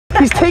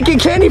He's taking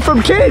candy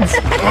from kids.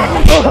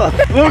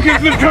 Look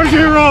at the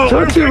Tootsie Roll.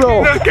 Tootsie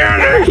Roll. The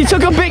candy. He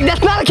took a big,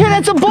 that's not a kid,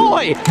 that's a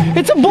boy.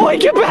 It's a boy,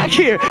 get back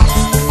here.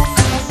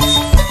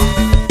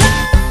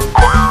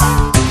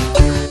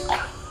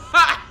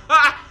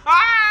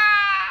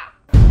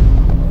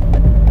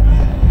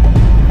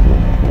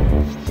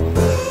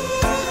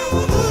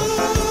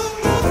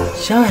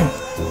 Sean,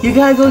 you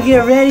gotta go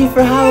get ready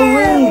for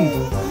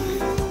Halloween.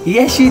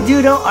 Yes, you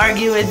do. Don't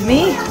argue with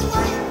me.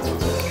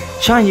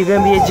 Sean, you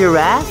gonna be a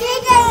giraffe?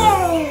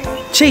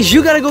 Chase,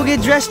 you gotta go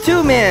get dressed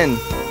too, man.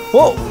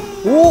 Whoa,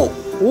 whoa,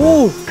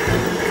 whoa.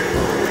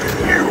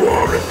 You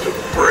aren't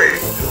afraid.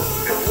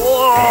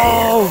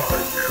 Whoa.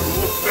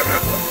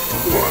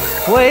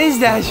 What is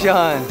that,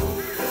 Sean?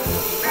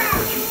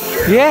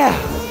 Yeah.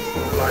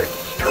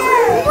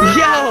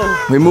 Yo.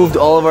 We moved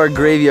all of our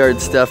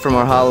graveyard stuff from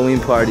our Halloween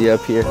party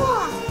up here.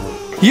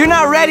 You're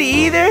not ready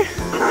either?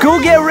 Go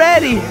get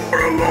ready.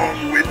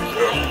 Along with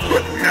them,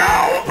 but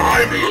now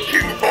I'm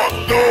looking for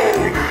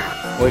gold.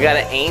 We got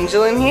an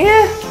angel in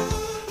here?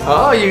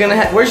 Oh, you're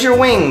gonna where's your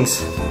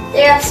wings?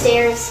 They're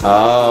upstairs.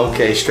 Oh,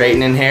 okay.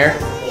 Straightening hair?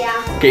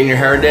 Yeah. Getting your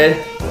hair did?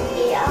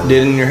 Yeah.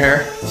 Did in your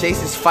hair?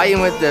 Chase is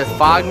fighting with the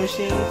fog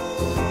machine.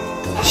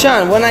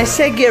 Sean, when I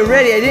said get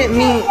ready, I didn't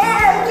mean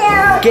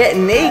get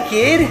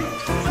naked.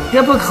 You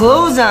gotta put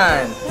clothes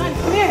on. John,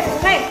 come here.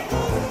 Hey.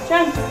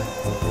 John,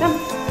 come.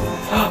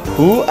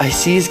 Ooh, I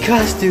see his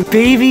costume.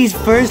 Baby's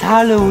first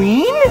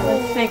Halloween?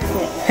 Let's fix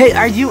it. Hey,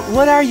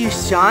 what are you,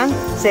 Sean?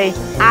 Say,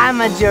 I'm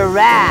a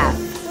giraffe.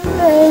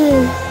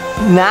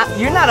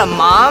 You're not a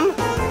mom.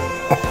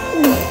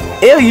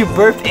 Ew, you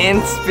burped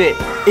and spit.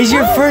 Is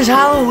your first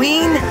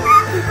Halloween?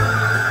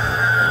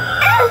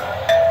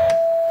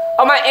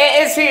 Oh, my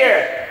aunt is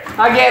here.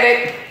 I get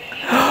it.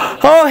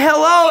 Oh,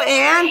 hello,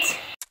 aunt.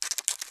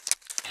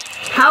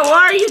 How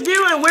are you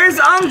doing? Where's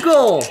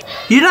Uncle?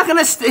 You're not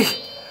gonna stay.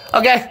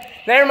 Okay,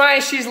 never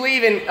mind, she's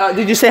leaving.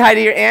 Did you say hi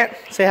to your aunt?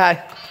 Say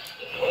hi.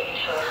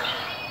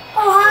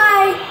 Oh,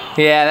 hi.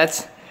 Yeah,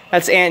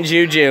 that's Aunt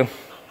Juju.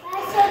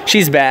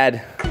 She's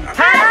bad.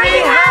 Happy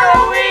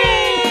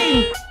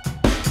Halloween!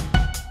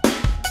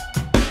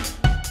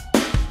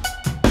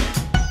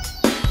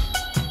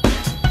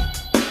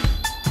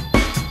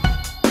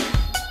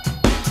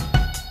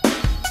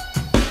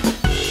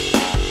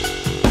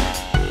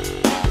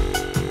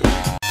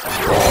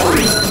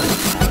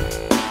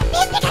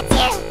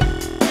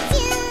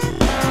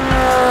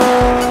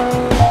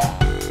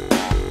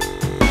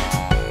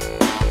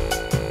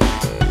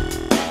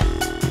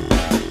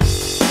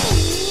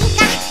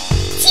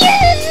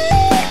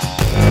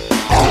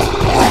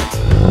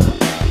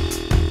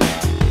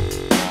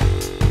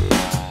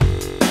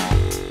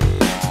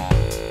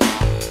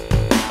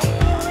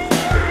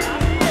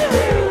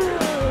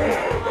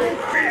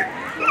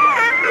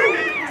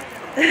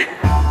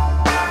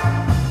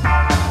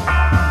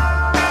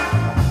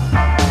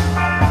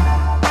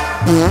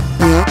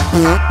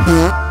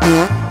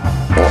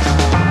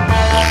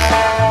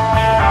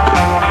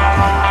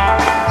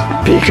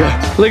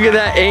 Pika, look at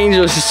that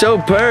angel. She's so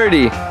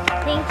pretty.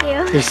 Thank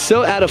you. You're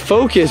so out of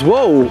focus.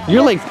 Whoa,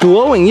 you're like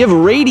glowing. You have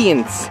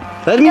radiance.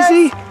 Let me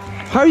see.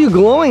 How are you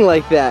glowing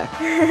like that?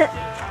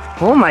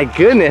 Oh my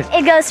goodness.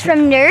 It goes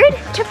from nerd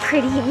to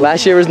pretty.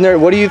 Last year was nerd.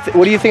 What do you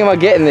think about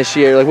getting this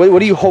year? Like, what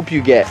do you hope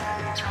you get?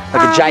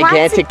 Like a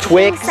gigantic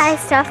Twix? Size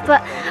stuff,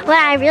 but what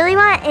I really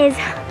want is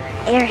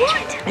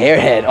Airhead.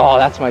 Airhead. Oh,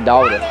 that's my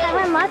daughter. I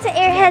want lots of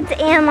Airheads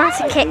and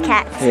lots of Kit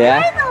Kats.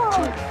 Yeah.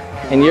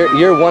 And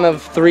you're one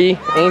of 3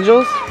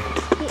 angels?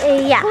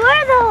 Yeah.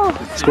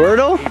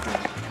 Squirtle?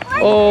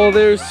 Oh,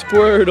 there's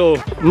Squirtle.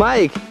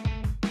 Mike,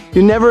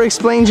 you never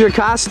explained your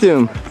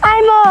costume.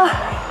 I'm a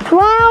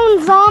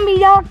clown zombie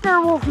Dr.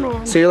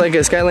 Wolfman. So you're like a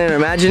Skylander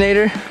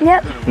Imaginator?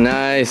 Yep.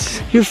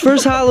 Nice. Your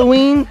first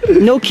Halloween,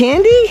 no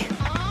candy?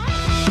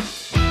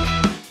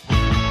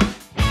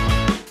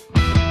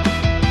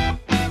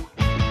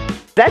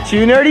 That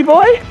you, nerdy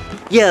boy?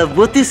 Yeah,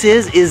 what this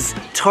is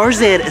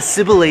Tarzan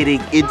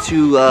assimilating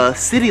into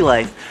city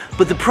life.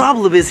 But the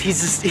problem is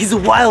he's a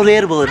wild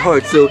animal at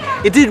heart, so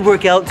it didn't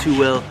work out too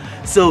well.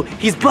 So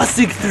he's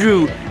busting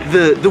through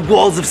the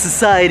walls of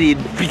society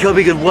and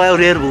becoming a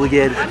wild animal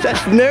again. That's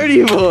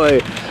nerdy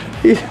boy.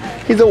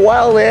 He's a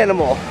wild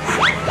animal.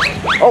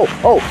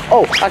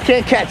 Oh, I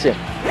can't catch him.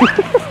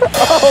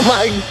 Oh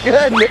my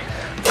goodness.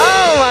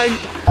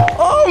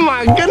 Oh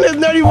my goodness,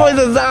 nerdy boy's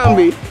a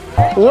zombie.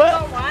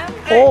 What?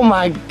 Oh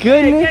my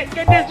goodness.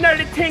 Get this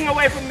nerdy ting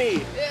away from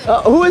me.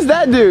 Who is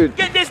that dude?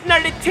 Get this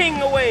nerdy ting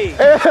away.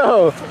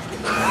 Ew.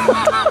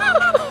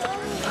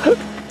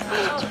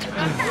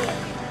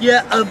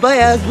 Yeah, my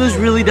asthma's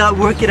really not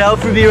working out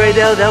for me right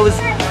now.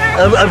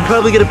 I'm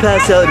probably gonna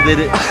pass out in a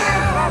minute.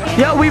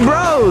 Yo, we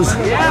bros.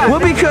 Yeah.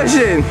 Whoopee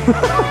cushion.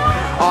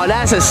 Oh,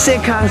 that's a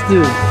sick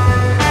costume.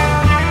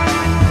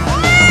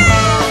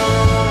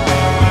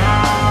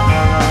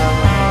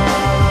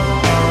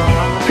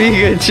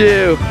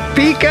 Pikachu.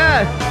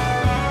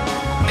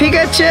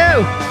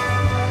 Pikachu.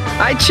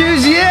 I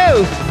choose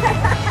you.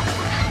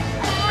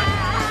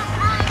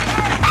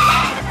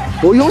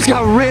 Well, you almost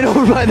got ran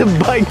over by the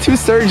bike. 2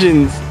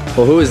 surgeons.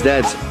 Well, who is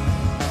that?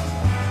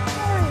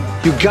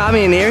 You got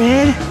me an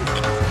airhead?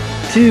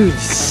 Dude,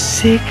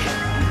 sick.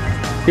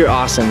 You're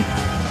awesome.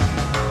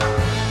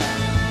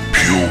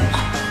 Puke,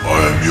 I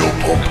am your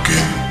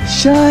pumpkin.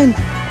 Sean,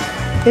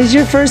 is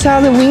your first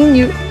Halloween?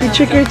 You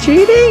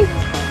trick-or-treating?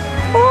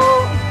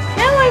 Oh,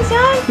 that one,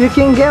 son. You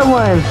can get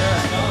one.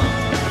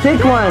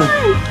 Pick one.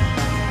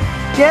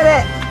 Get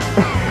it.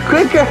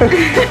 Quicker.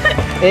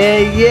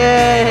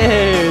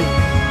 Yay.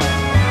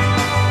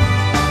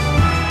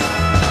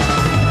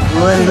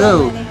 Well, I don't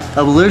know.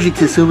 I'm allergic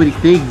to so many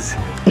things.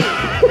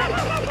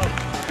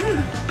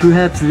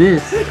 Perhaps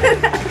this.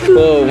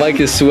 Whoa, Mike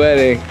is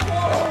sweating.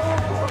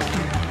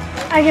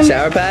 I can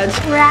Sour Patch?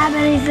 grab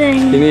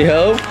anything. You need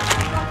help?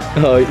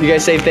 Oh, you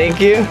guys say thank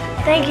you?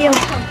 Thank you.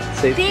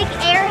 Say Big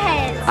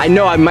airheads. I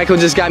know, Michael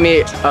just got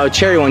me a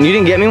cherry one. You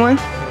didn't get me one?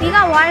 You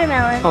got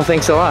watermelon. Oh,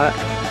 thanks a lot.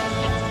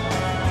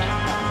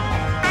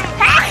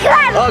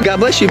 Oh, God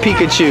bless you,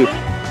 Pikachu.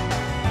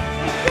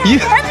 You,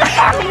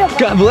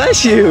 God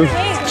bless you.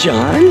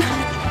 John?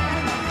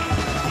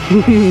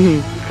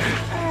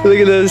 Look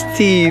at those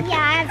teeth.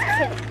 Yeah,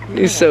 that's cute.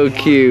 You're so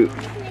cute.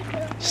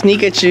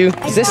 Sneak-a-choo.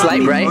 Is this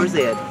light bright?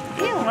 Tarzan.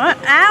 What?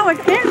 Ow, I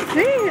can't see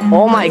it.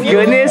 Oh my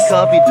goodness.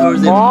 Copy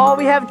Tarzan. Oh,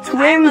 we have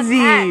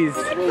twinsies.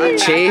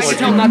 Chase.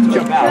 Tell them not to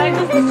jump out.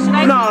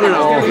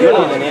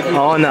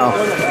 Oh no.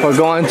 We're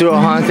going through a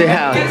haunted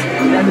house.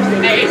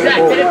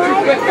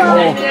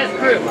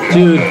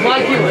 Dude.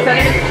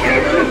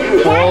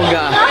 Oh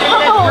God.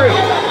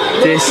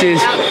 This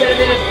is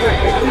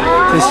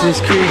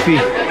creepy.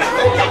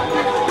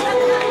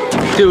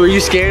 Dude, were you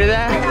scared of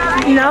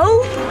that?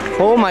 No.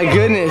 Oh my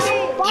goodness.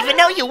 Even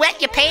though you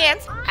wet your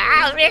pants,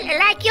 I really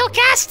like your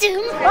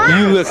costume.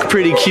 You look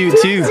pretty cute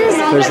too.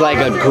 There's like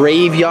a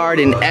graveyard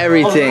and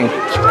everything.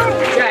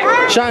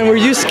 Sean, were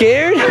you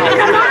scared?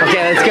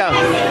 Okay, let's go.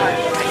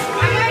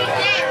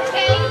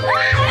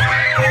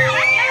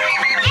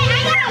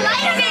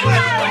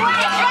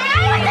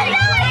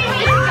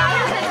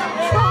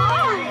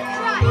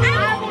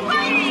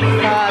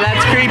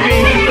 That's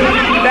creepy.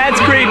 That's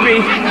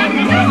creepy.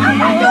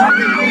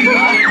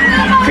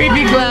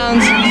 Creepy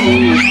clowns.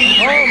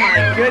 Oh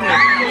my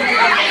goodness.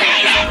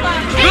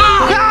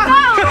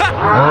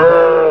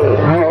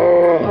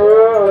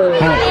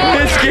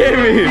 It scared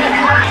me.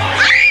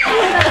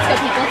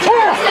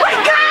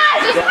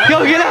 Go,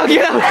 get out,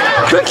 get out.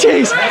 Quick,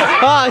 Chase.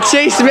 Ah,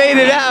 Chase made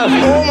it out.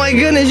 Oh my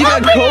goodness, you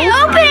got Coke?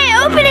 Open it,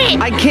 open it.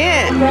 I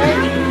can't.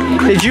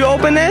 Did you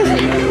open this?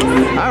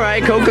 All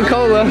right,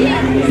 Coca-Cola.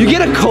 You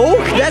get a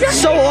Coke? That's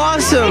so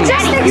awesome.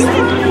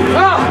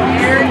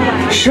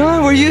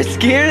 Sean, were you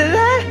scared of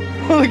that?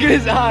 Look at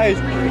his eyes.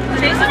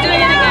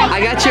 I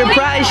got your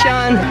prize,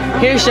 Sean.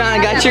 Here, Sean, I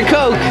got your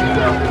Coke.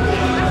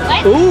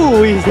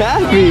 Ooh, he's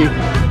happy.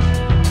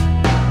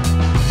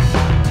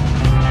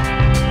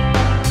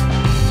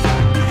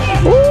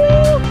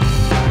 Ooh.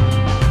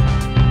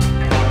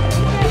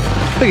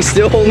 Look, he's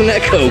still holding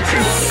that Coke.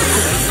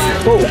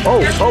 Oh,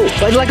 oh, oh,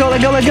 let go,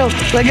 let go, let go,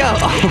 let go.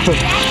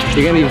 Oh,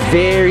 you're gonna be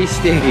very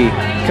sticky.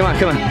 Come on,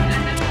 come on.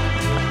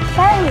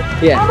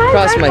 Yeah,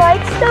 cross my.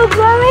 Lights still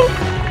glowing?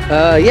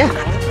 Yeah.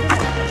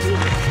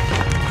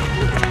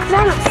 I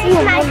don't see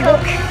my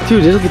Coke.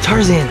 Dude, look at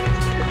Tarzan.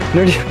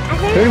 Nerdy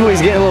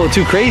Boy's getting a little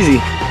too crazy.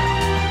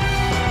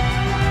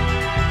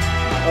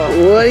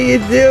 What are you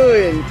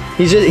doing?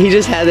 He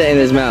just had that in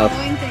his mouth.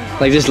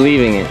 Like just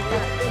leaving it.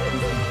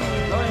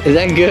 Is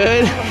that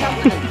good?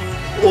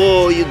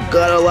 Whoa, you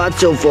got a lot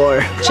so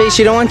far. Chase,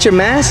 you don't want your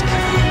mask?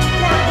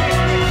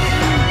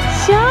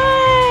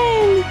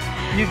 Sean!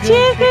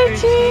 Trick or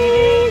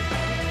treat!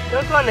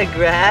 Don't go on the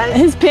grass.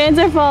 His pants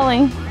are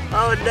falling.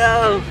 Oh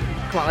no.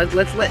 Come on,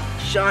 let's let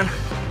Sean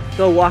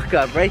go walk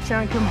up. Right,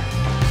 Sean? Come on.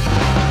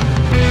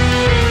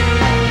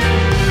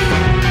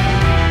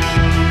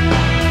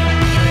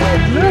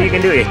 You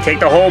can do it. Take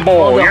the whole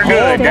bowl. You're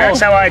good.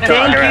 That's how I talk.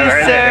 Thank you,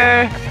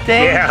 sir.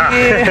 Thank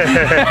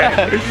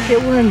you.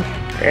 Get one.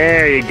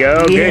 There you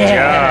go. Good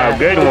job.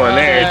 Good one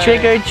there.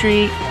 Trick or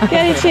treat.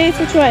 Get it, Chase.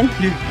 Which one?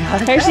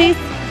 Hershey's?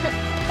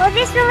 Oh,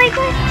 this really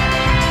quick?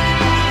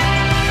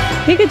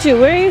 Pikachu,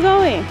 where are you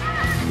going?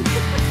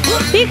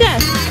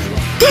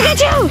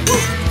 Pikachu!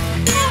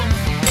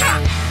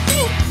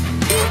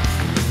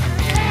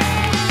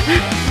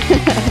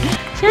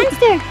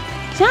 Seanster.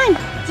 Sean.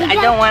 I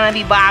don't want to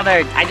be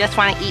bothered. I just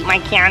want to eat my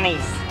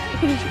candies.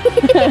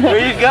 Where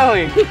are you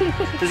going?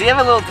 Does he have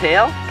a little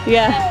tail?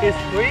 Yeah.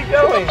 Where are you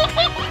going?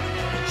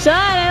 Sean,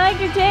 I like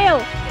your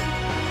tail.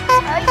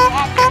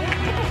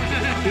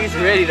 He's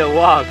ready to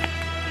walk.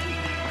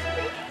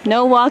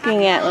 No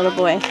walking yet, little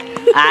boy.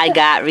 I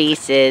got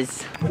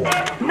Reese's.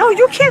 No,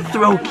 you can't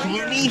throw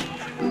candy.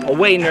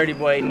 Away, Nerdy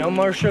Boy. No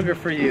more sugar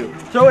for you.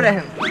 Throw it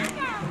at him.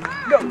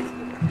 Go.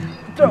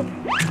 Throw.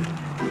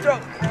 Throw.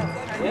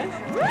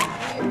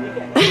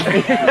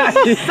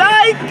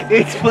 Psych!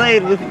 It's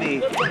playing with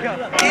me.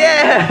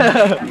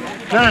 Yeah!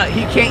 No,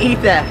 he can't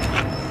eat that.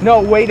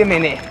 No, wait a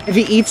minute. If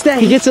he eats that,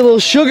 he gets a little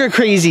sugar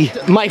crazy.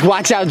 Mike,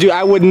 watch out, dude.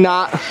 I would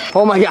not.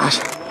 Oh my gosh.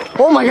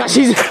 Oh my gosh,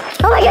 he's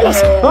Oh my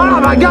goodness. Oh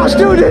my gosh,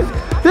 dude,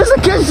 this is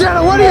a kid's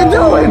channel. What are you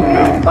doing?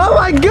 Oh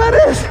my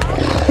goodness.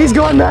 He's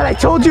going mad. I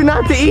told you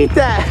not to eat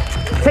that.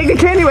 Take the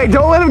candy away.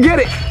 Don't let him get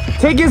it.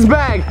 Take his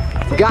bag.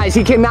 Guys,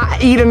 he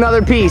cannot eat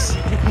another piece.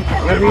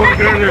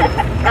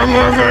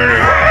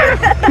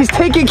 He's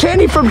taking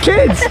candy from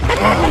kids.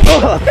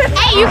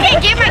 Hey, you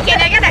can't get my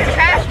candy. I got a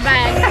trash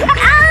bag.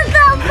 I'm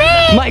so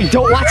big. Mike,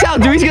 don't watch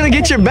out, dude. He's gonna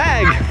get your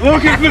bag.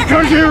 Look at the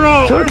Tootsie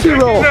Roll. Tootsie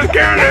Roll. That's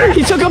candy.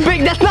 He took a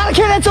big, that's not a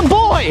candy, that's a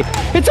boy.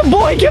 It's a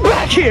boy, get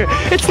back here.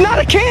 It's not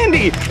a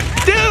candy.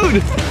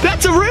 Dude,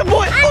 that's a real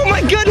boy. Oh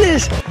my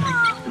goodness.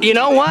 You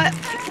know what?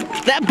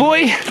 That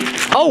boy,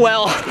 oh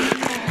well.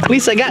 At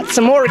least I got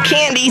some more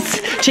candies.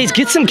 Chase,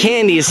 get some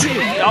candies. Take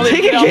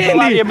your candy.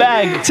 Out of your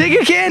bag. Take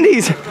your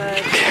candies.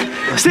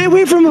 Stay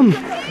away from him.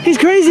 He's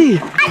crazy.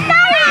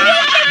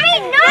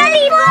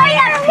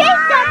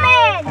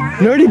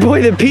 Nerdy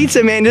Boy the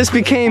Pizza Man just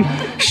became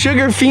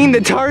Sugar Fiend the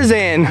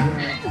Tarzan.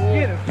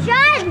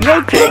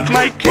 No, take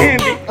my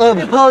candy.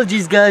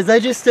 Apologies, guys. I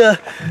just get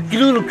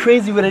a little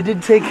crazy when I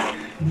didn't take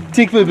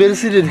my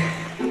medicine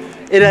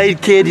and I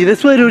eat candy.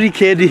 That's why I don't eat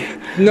candy.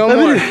 No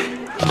more.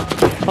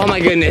 Oh my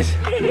goodness.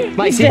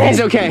 Mike, see if he's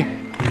okay.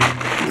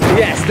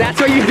 Yes, that's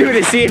what you do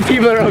to see if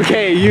people are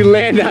okay. You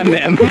land on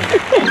them.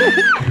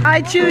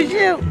 I choose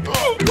you.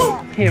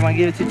 Here, wanna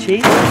give it to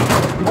Chase?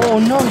 Oh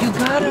no, you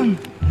got him.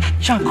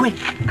 Sean, quick,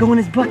 go in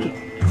his bucket.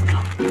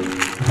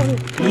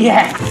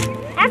 Yes.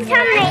 Every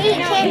time I eat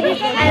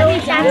candy, I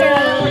always have to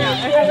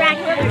rack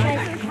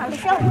it.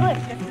 It's so good.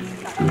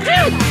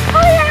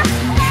 Oh yeah.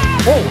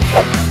 Oh,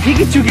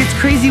 Pikachu gets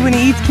crazy when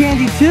he eats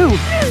candy too.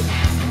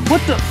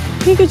 What the?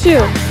 Pikachu.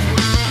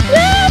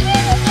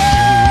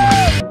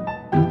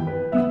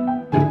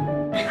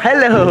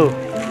 Hello.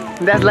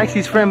 That's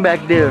Lexi's friend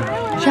back there.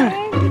 Sean,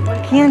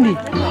 candy.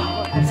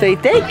 Say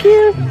thank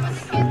you.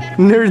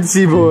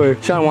 Nerdsy boy.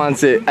 Sean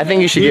wants it. I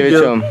think you should give it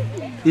to him.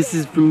 This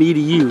is from me to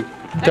you.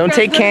 Don't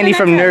take candy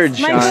from nerds,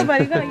 Sean.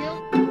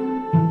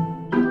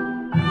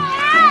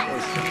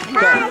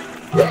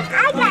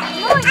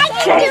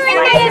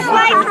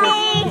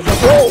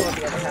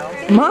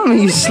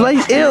 Mommy, you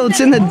slice ill. It's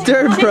in the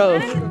dirt, bro.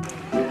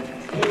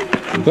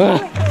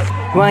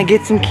 Wanna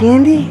get some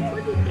candy?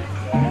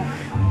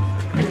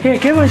 Here,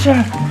 give one,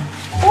 Sean.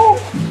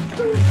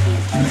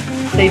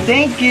 Say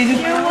thank you.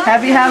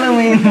 Happy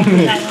Halloween.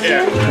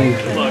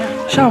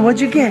 Sean, what'd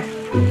you get?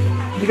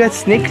 You got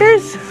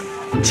Snickers?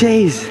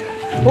 Jeez.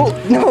 Oh,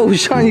 no,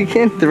 Sean, you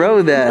can't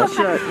throw that.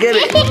 Sean, get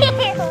it.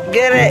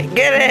 Get it,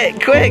 get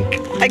it, quick.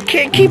 I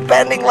can't keep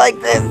bending like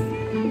this.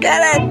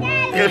 Get it.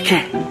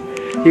 Okay,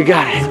 you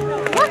got it.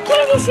 What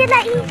candy should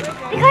I eat?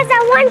 Because I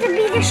want to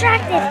be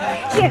distracted.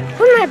 Here,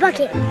 put my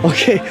bucket.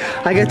 Okay,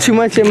 I got too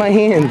much in my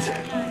hands.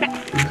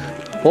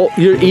 Oh,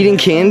 you're eating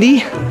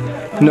candy?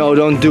 No,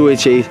 don't do it,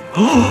 Chase.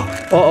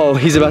 Uh-oh,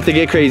 he's about to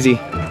get crazy.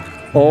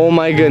 Oh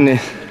my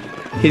goodness.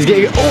 He's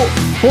getting,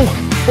 whoa,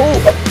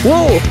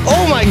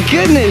 oh my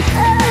goodness.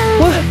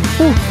 What?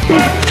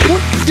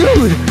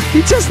 Dude,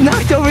 you just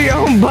knocked over your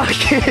own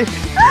bucket.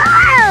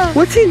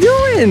 What's he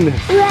doing?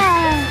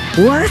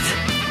 What?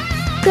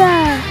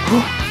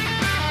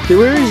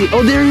 Where is he?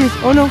 Oh, there he is.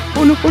 Oh no,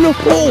 oh no, oh no.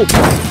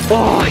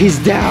 Oh, he's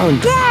down.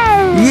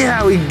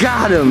 Yeah, we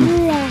got him.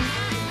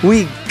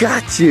 We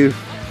got you.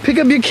 Pick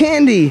up your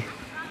candy.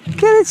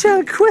 Get it,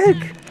 Sean, quick.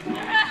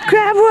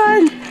 Grab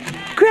one.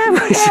 Grab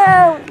one.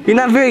 No. You're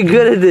not very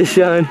good at this,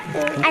 Sean.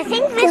 I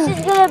think this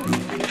is gonna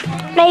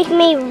make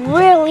me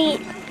really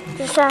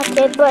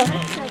distracted, but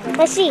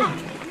let's see.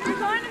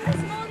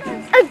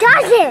 It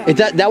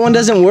doesn't. That one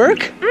doesn't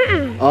work?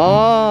 Mm-mm.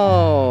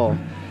 Oh.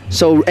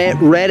 So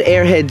red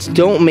airheads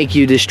don't make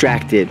you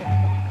distracted.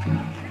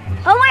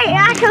 Oh wait, it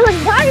actually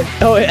does.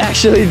 Oh, it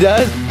actually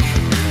does?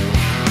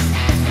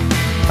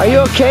 Are you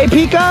okay,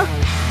 Pika?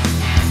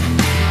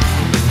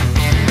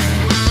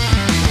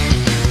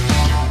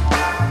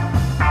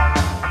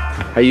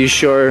 Are you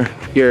sure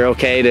you're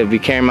okay to be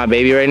carrying my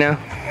baby right now?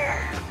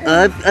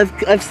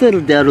 I've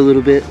settled down a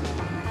little bit.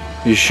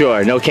 You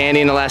sure? No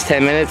candy in the last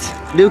 10 minutes?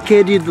 No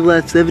candy in the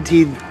last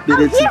 17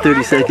 minutes and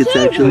 30 seconds,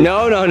 actually.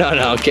 No.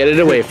 Get it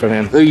away from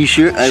him. Are you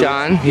sure?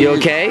 Sean, you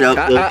okay? No,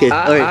 okay.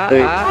 All right.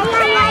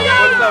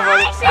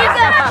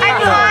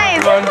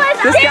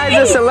 This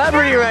guy's a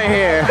celebrity right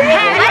here.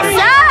 What's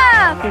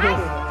up?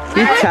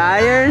 You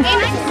tired?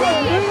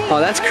 Oh,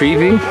 that's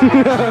creepy.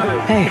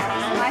 Hey,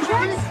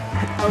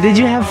 did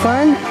you have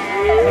fun?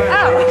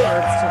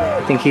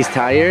 Oh. Think he's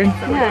tired?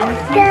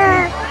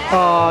 Yeah.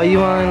 Oh, you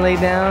want to lay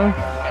down?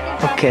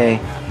 Okay.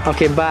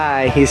 Okay,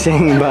 bye. He's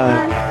saying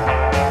bye.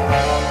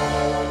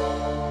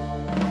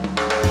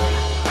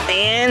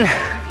 And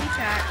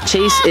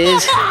Chase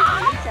is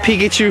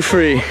Pikachu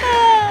free.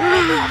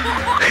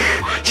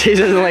 Chase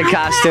doesn't like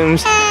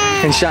costumes,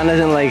 and Sean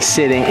doesn't like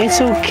sitting.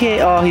 It's okay.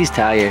 Oh, he's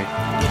tired.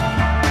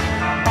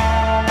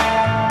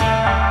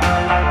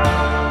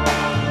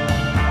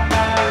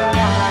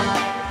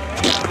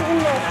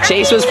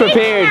 Chase was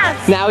prepared.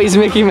 Now he's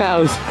Mickey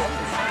Mouse.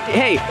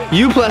 Hey,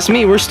 you plus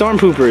me, we're storm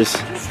poopers.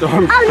 Oh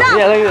no!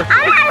 Yeah, look at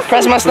that.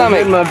 Press my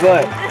stomach. My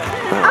butt.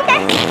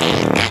 Okay.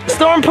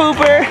 Storm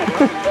pooper.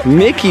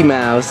 Mickey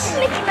Mouse.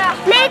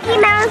 Mickey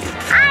Mouse.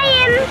 I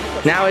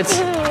am. Now it's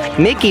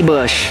Mickey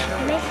Bush.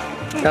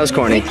 That was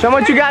corny. Show them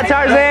what you got,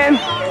 Tarzan.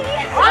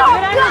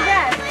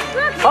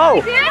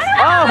 Oh. Oh.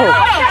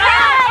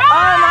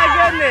 Oh my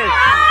goodness.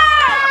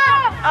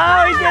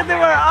 Oh, he did the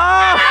work.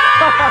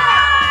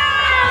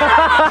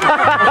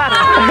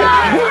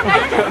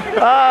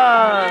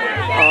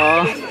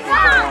 Oh.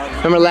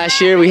 Remember last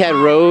year we had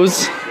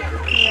Rose?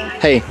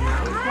 Hey,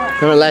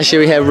 remember last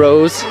year we had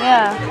Rose?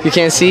 Yeah. You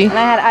can't see? And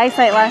I had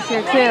eyesight last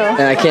year too.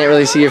 And I can't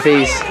really see your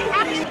face.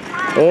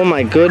 Oh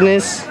my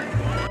goodness.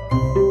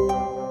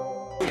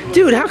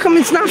 Dude, how come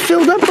it's not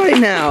filled up right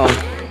now?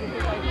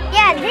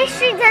 Yeah, this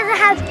street doesn't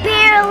have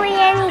barely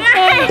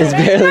anything. It's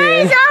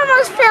barely It's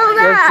almost filled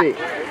Let's up. see.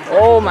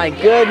 Oh my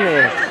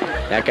goodness.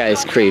 That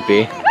guy's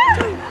creepy.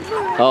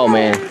 Oh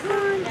man.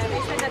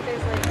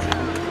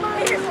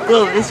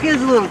 Well, this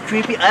guy's a little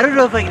creepy. I don't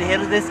know if I can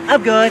handle this.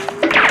 I'm going.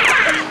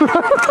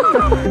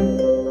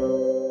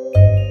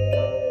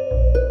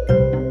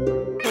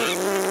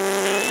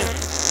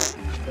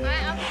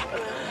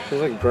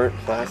 Feels like burnt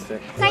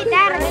plastic. Like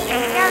that.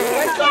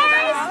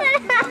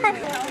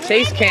 Yes.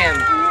 Chase cam.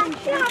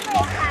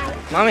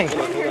 Mommy.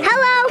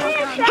 Hello.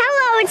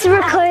 Hello, it's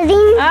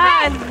recording.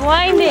 Ah, it's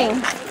blinding.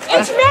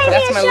 It's very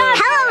that's my little-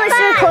 Hello, it's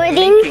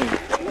recording.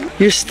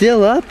 You're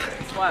still up?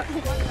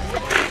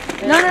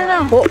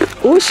 No. Oh,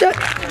 oh, shut.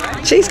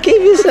 Chase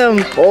gave you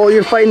some. Oh,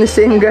 you're fighting the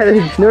same guy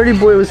that Nerdy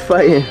Boy was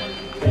fighting.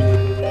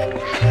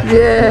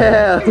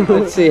 Yeah.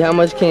 Let's see, how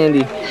much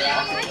candy?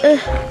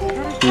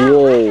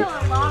 Whoa.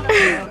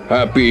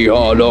 Happy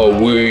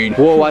Halloween.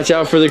 Whoa, watch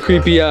out for the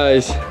creepy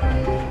eyes.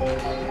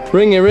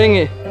 Ring it, ring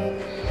it.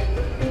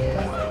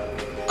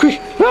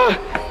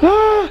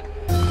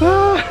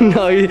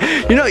 No, you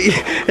know,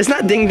 it's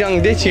not ding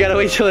dong ditch. You gotta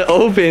wait till it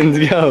opens.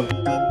 Go.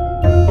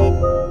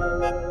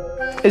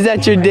 Is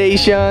that your day,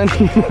 Sean?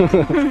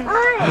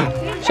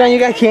 Sean, you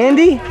got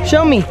candy?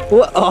 Show me.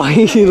 What? Oh,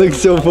 he looks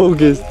so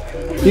focused.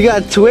 You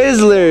got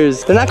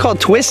Twizzlers. They're not called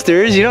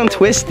Twisters. You don't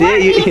twist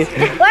it.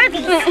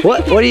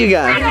 What do you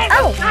got?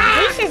 Oh,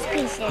 Reese's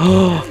Pieces.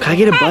 Oh, can I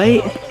get a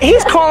bite?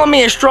 He's calling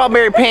me a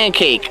strawberry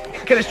pancake.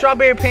 Can a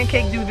strawberry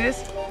pancake do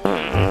this?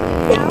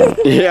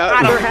 Yeah.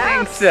 I don't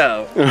think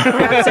so.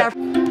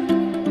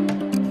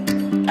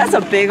 That's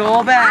a big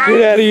old bag.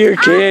 Get out of your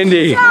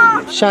candy.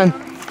 Sean,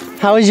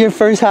 how was your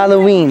first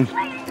Halloween?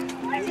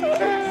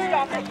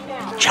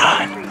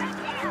 John.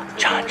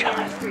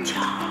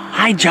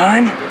 Hi,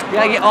 John. You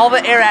gotta get all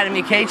the air out of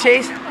me, okay,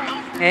 Chase?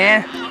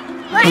 And.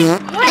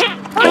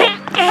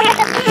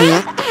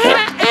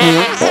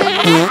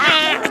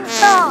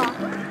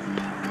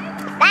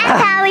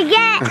 That's how we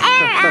get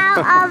air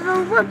out of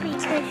a whoopee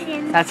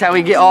cushion. That's how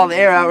we get all the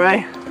air out,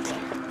 right?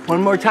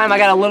 One more time, I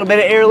got a little bit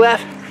of air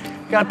left.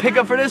 Gotta pick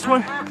up for this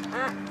one.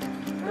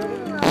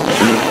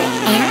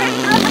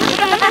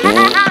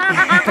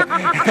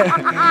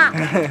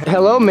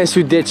 Hello, Miss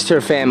who ditched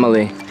her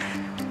family.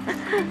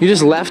 You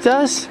just left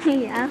us?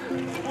 Yeah.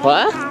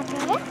 What?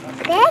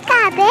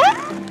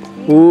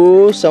 Big.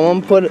 Ooh,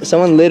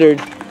 someone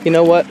littered. You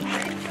know what?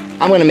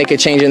 I'm gonna make a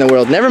change in the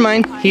world. Never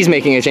mind, he's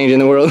making a change in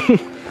the world.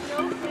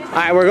 All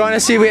right, we're going to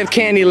see if we have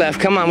candy left.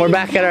 Come on, we're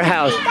back at our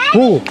house.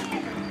 Ooh.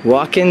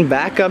 Walking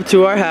back up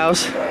to our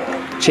house.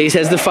 Chase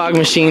has the fog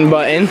machine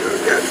button.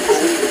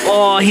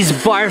 Oh, he's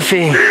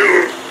barfing.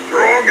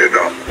 Strong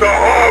enough to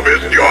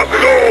harvest your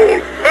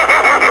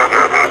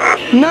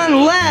soul.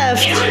 None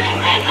left.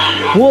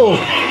 Whoa.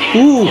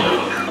 Ooh.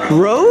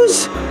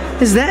 Rose?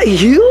 Is that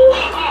you?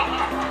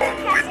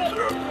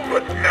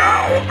 But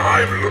now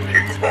I'm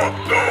looking for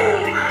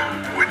soul.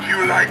 Would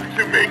you like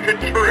to make a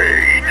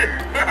trade?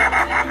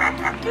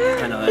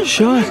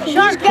 Sean.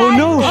 Oh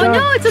no, Sean.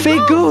 no, it's a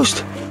fake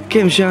ghost.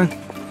 Get him, Sean.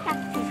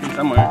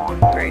 Somewhere.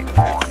 Great.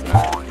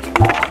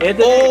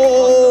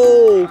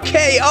 Oh,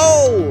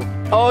 KO.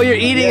 Oh, you're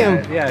eating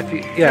him. Yeah, if you,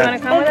 You yeah. wanna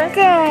come with us?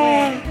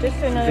 Just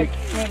to another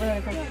neighborhood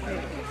across the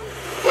street.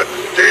 But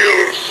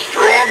still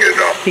strong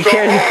enough He to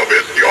cares.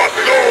 harvest your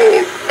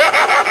soul.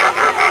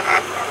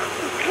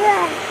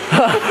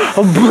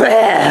 Oh,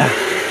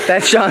 bleh.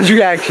 That's Sean's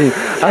reaction.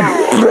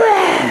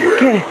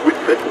 Bleh.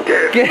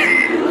 Get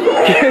it.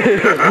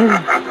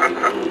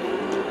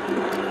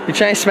 You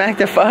trying to smack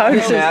the fog?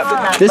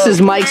 This is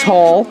Mike's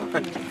Hall.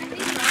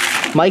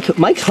 Mike's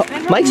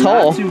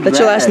Hall. That's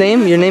your last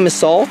name? Your name is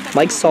Saul?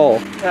 Mike Saul.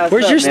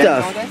 Where's your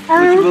stuff?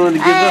 What you willing to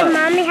give up?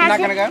 Mommy has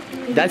it. go?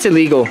 That's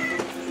illegal.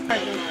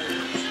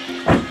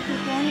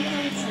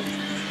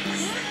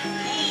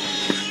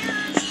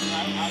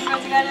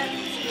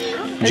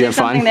 Did you have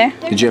fun? something there?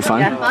 Did you have fun?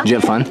 Did you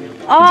have fun?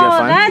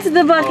 Oh, that's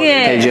the bucket.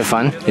 Hey, did you have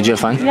fun? Did you have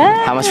fun?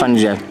 Yeah. How much fun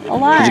did you have? A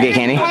lot. Did you get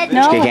candy?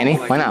 No. Did you get candy?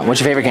 Why not?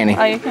 What's your favorite candy?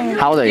 Oh, you can.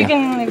 How old are you? You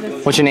can leave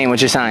this. What's your name?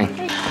 What's your sign?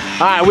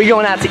 All right, we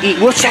going out to eat.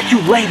 We'll check you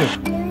later.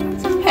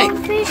 Hey,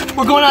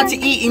 we're going out to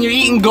eat, and you're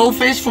eating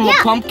goldfish from a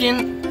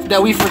pumpkin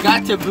that we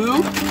forgot to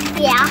boo.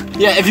 Yeah.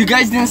 Yeah, if you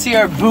guys didn't see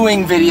our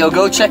booing video,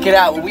 go check it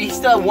out. We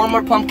still have one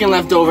more pumpkin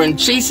left over, and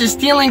Chase is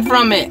stealing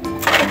from it.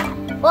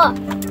 What?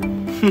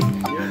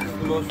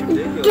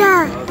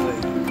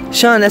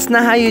 Sean, that's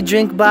not how you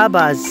drink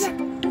babas.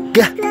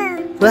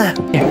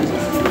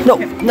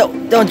 No,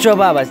 don't throw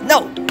babas.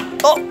 No.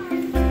 Oh.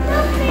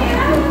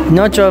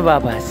 No throw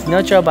babas.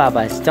 No throw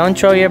babas. Don't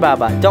throw your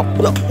baba.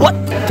 What?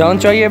 Don't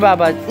throw your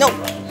baba. No.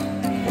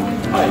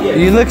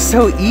 You look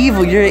so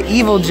evil. You're an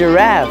evil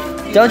giraffe.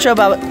 Don't throw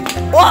baba.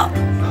 Whoa.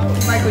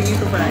 Michael, you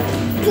go back.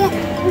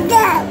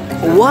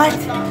 What?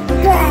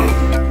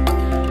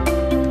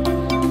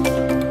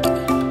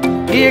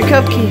 Get your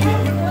cupcake.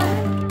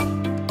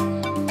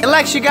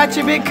 Lex, you got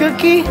your big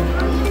cookie?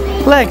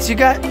 Lex, you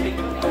got...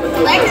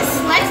 Lex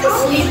is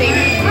sleeping.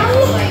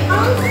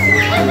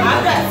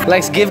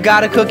 Lex, give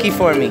God a cookie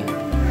for me.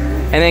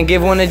 And then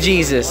give one to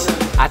Jesus.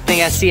 I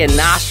think I see a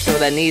nostril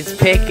that needs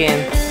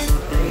picking.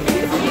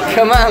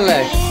 Come on,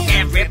 Lex.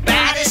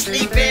 Everybody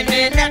sleeping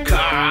in the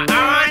car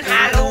on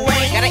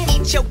Halloween. Gotta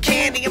eat your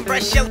candy and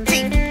brush your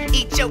teeth.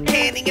 Eat your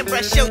candy and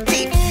brush your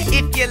teeth.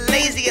 If you're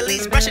lazy, at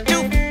least brush your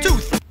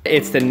tooth.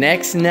 It's the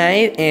next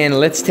night, and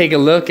let's take a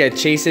look at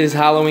Chase's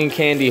Halloween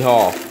candy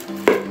haul.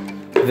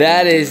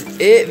 That is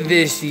it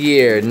this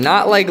year,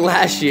 not like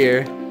last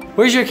year.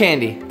 Where's your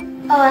candy?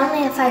 Oh, I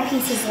only have 5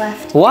 pieces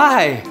left.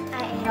 Why?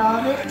 I ate all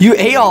of it. You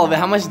ate all of it.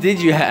 How much did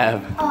you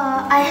have?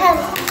 I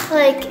have,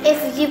 like,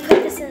 if you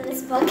put this in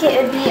this bucket,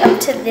 it would be up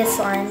to this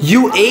line.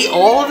 You ate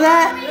all of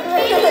that?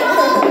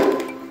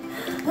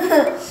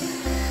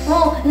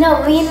 Well,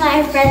 no, me and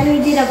my friend, we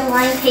did a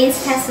blind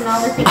taste test and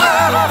all the things.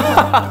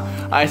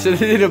 Alright, so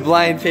they did a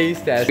blind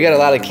taste test. We got a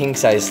lot of king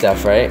size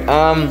stuff, right?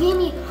 They gave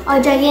me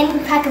a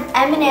gigantic pack of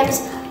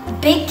M&M's,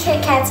 big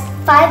Kit Kats,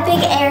 5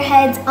 big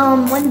Airheads,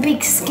 1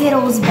 big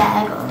Skittles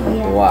bag. Oh,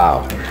 yeah.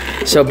 Wow.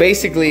 So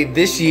basically,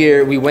 this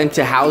year we went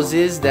to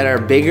houses that are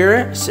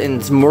bigger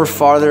and more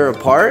farther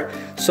apart.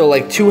 So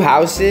like 2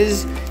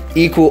 houses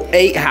equal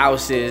 8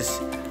 houses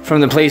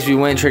from the place we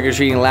went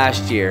trick-or-treating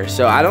last year.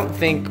 So I don't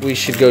think we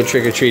should go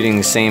trick-or-treating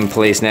the same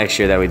place next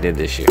year that we did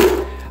this year.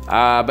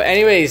 But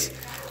anyways,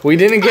 we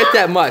didn't get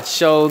that much,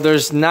 so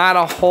there's not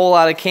a whole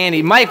lot of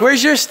candy. Mike,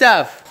 where's your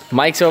stuff?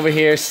 Mike's over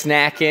here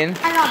snacking,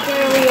 I got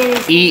barely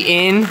any.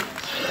 eating,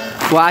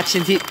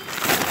 watching TV.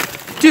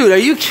 Dude, are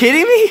you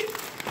kidding me?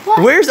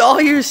 What? Where's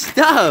all your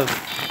stuff?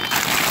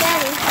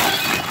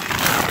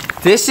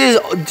 Daddy. This is,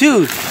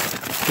 dude,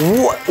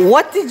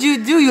 what did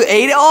you do? You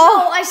ate it all?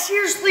 No, I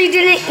seriously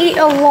didn't eat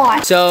a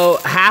lot. So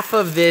half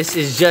of this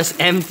is just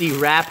empty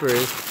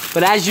wrappers.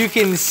 But as you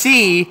can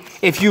see,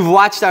 if you've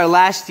watched our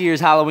last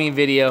year's Halloween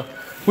video,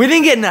 we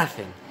didn't get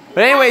nothing.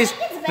 But anyways,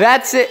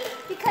 that's it.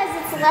 Because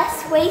it's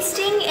less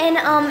wasting and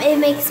it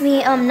makes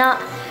me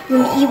not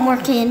eat more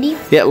candy.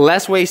 Yeah,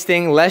 less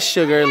wasting, less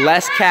sugar,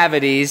 less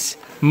cavities,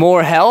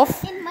 more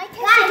health. And Mike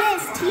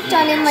has to get his teeth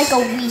done in like a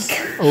week.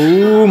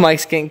 Ooh,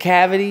 Mike's getting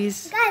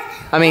cavities. Guys,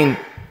 I mean,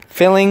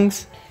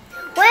 fillings.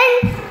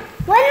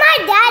 when my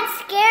dad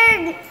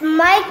scared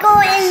Michael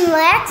and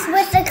Lex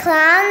with the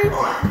clown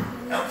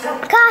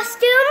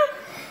costume,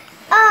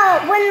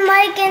 when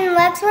Mike and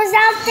Lex was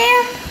out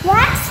there,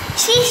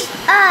 she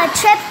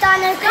tripped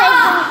on her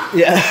crate.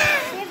 Yeah.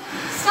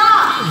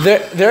 Stop.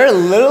 They're a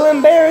little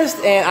embarrassed,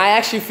 and I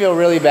actually feel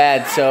really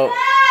bad. So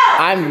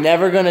I'm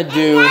never gonna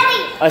do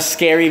a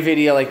scary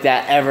video like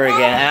that ever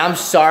again. And I'm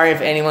sorry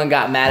if anyone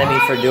got mad at me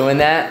for doing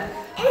that.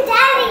 And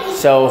Daddy.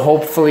 So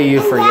hopefully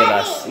you forgive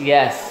Daddy. us.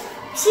 Yes.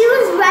 She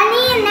was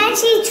running and then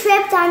she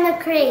tripped on the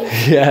crate.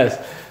 Yes.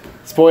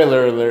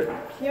 Spoiler alert.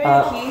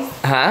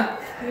 Huh?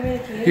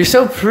 You're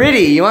so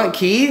pretty. You want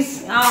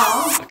keys?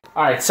 Oh.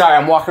 All right, sorry,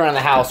 I'm walking around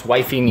the house.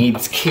 Wifey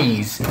needs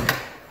keys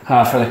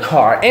for the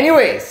car.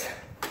 Anyways,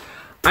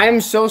 I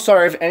am so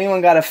sorry if anyone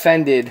got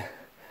offended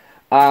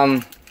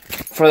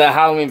for the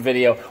Halloween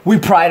video. We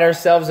pride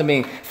ourselves in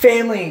being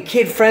family and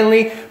kid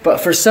friendly,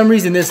 but for some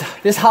reason this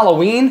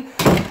Halloween,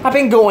 I've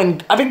been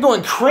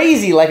going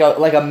crazy like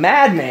a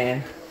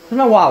madman. Where's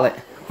my wallet?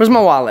 Where's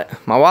my wallet?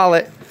 My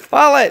wallet.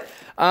 Wallet.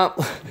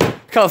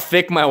 Look how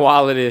thick my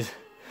wallet is.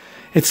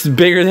 It's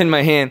bigger than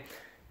my hand.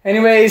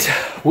 Anyways,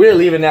 we're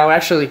leaving now. We're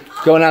actually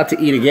going out to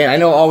eat again. I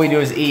know all we do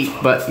is eat,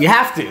 but you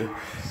have to,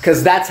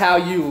 because that's how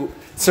you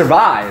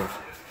survive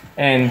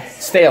and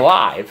stay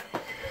alive.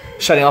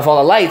 Shutting off all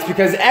the lights,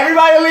 because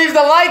everybody leaves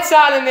the lights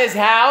on in this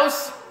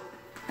house.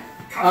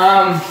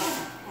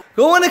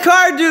 Go in the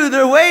car, dude.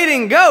 They're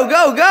waiting. Go,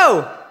 go,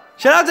 go.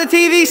 Shut off the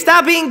TV.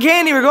 Stop eating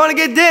candy. We're going to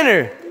get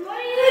dinner. What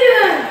are you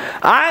doing?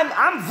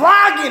 I'm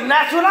vlogging.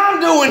 That's what I'm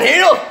doing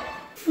here.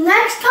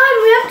 Next time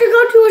we have to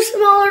go to a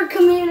smaller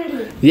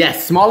community.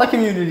 Yes, smaller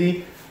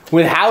community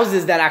with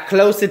houses that are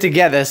closer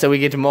together so we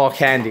get more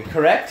candy.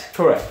 Correct?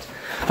 Correct.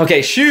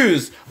 Okay,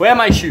 shoes. Where are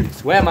my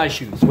shoes? Where are my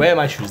shoes? Where are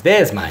my shoes?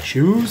 There's my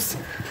shoes.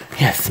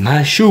 Yes,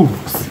 my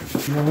shoes.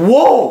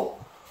 Whoa!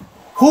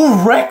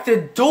 Who wrecked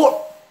the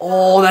door?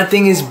 Oh, that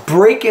thing is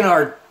breaking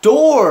our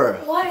door.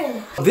 What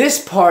is?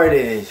 This part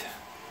is.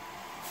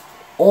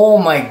 Oh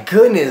my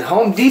goodness,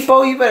 Home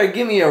Depot, you better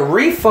give me a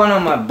refund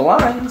on my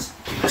blinds.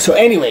 So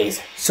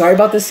anyways, sorry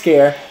about the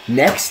scare.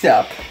 Next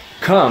up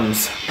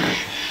comes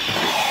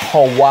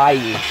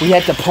Hawaii. We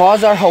had to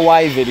pause our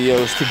Hawaii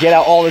videos to get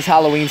out all this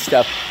Halloween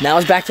stuff. Now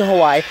it's back to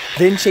Hawaii,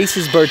 then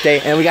Chase's birthday,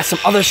 and we got some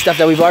other stuff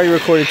that we've already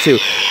recorded too.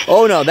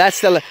 Oh no,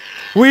 that's the...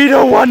 We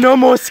don't want no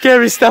more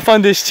scary stuff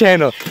on this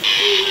channel.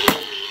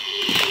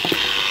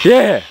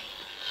 Yeah.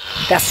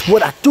 That's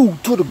what I do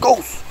to the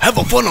ghosts. Have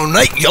a fun all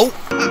night, yo.